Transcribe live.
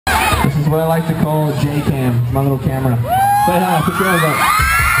what I like to call J-Cam. It's my little camera. Say hi, put your hands up.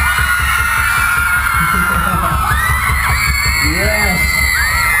 Yes!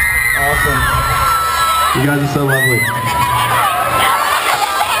 Awesome. You guys are so lovely.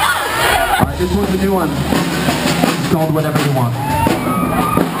 Alright, this one's a new one. It's called Whatever You Want.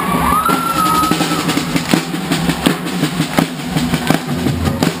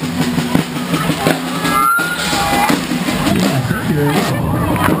 Yeah, thank you very much.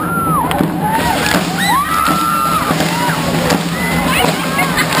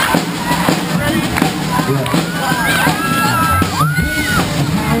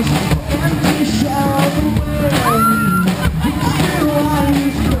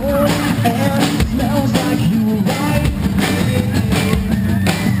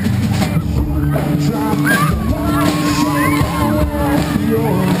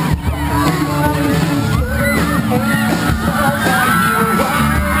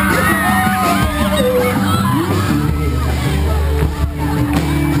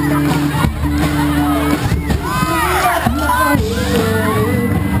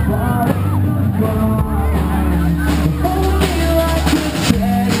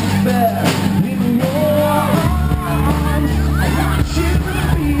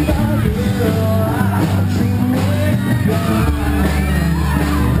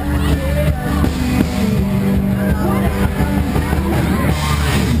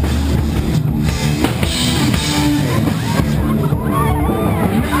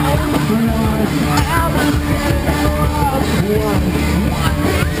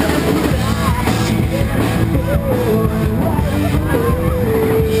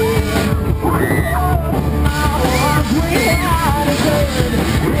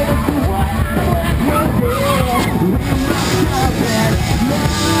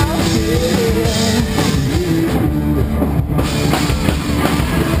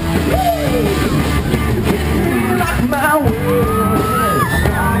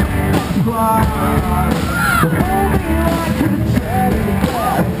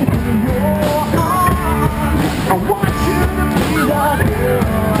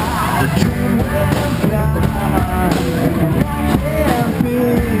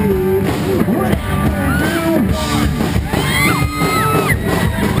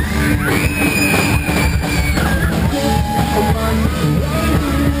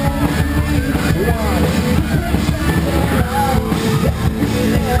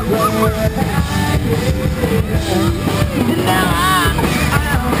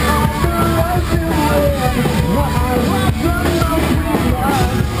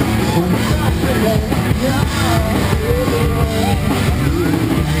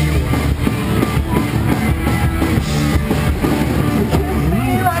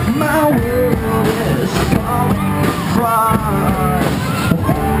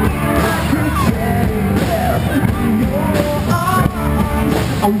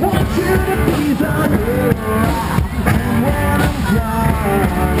 I want you to be the girl, and when I'm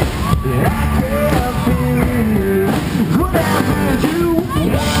gone, I can't feel whatever you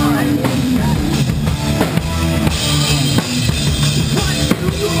want. What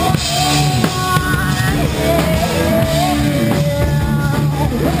you want,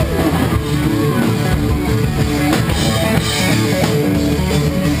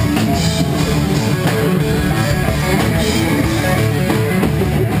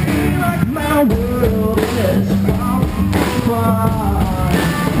 my world is falling apart.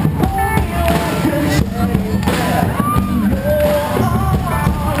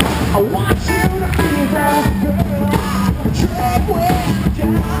 I want you to be that girl, dream with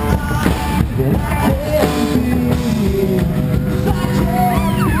God that I can't be.